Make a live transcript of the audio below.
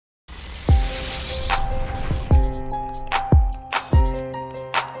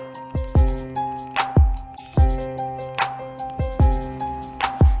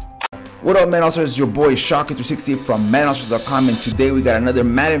What up, Madden Allstars? It's your boy Shocker360 from Maddenallstars.com, and today we got another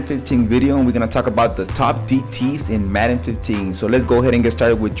Madden 15 video, and we're gonna talk about the top DTs in Madden 15. So let's go ahead and get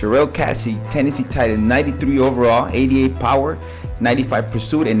started with Jarrell Cassie, Tennessee Titan, 93 overall, 88 power, 95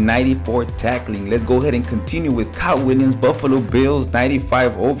 pursuit, and 94 tackling. Let's go ahead and continue with Kyle Williams, Buffalo Bills,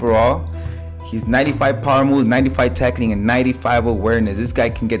 95 overall. He's 95 power moves, 95 tackling, and 95 awareness. This guy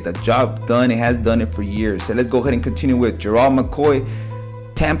can get the job done and has done it for years. So let's go ahead and continue with Gerald McCoy,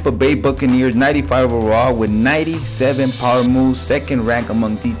 Tampa Bay Buccaneers, 95 overall with 97 power moves, second rank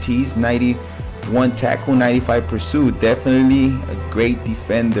among DTs, 91 tackle, 95 pursuit. Definitely a great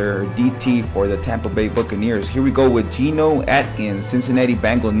defender, DT for the Tampa Bay Buccaneers. Here we go with Geno Atkins, Cincinnati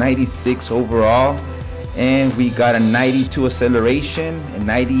Bengals, 96 overall. And we got a 92 acceleration and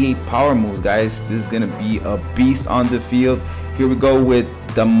 98 power moves, guys. This is going to be a beast on the field. Here we go with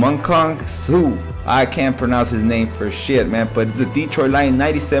the Munkong Su. I can't pronounce his name for shit, man, but it's a Detroit Lion,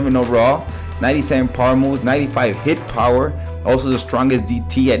 97 overall, 97 power moves, 95 hit power. Also the strongest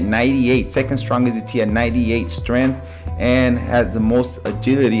DT at 98, second strongest DT at 98 strength, and has the most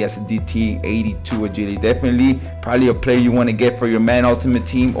agility as a DT, 82 agility. Definitely probably a player you want to get for your Man Ultimate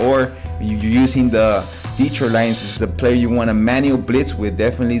team, or you're using the Detroit Lions. This is a player you want to manual blitz with.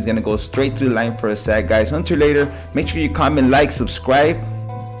 Definitely is going to go straight through the line for a sack, guys. Until later, make sure you comment, like, subscribe.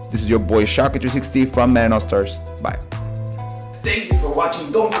 This is your boy Shocker360 from Madden Allstars. Bye. Thank you for watching.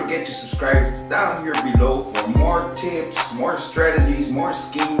 Don't forget to subscribe down here below for more tips, more strategies, more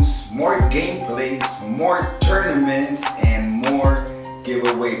schemes, more gameplays, more tournaments, and more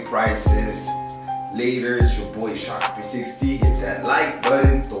giveaway prizes. Later, it's your boy Shocker360. Hit that like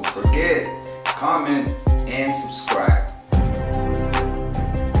button. Don't forget, comment, and subscribe.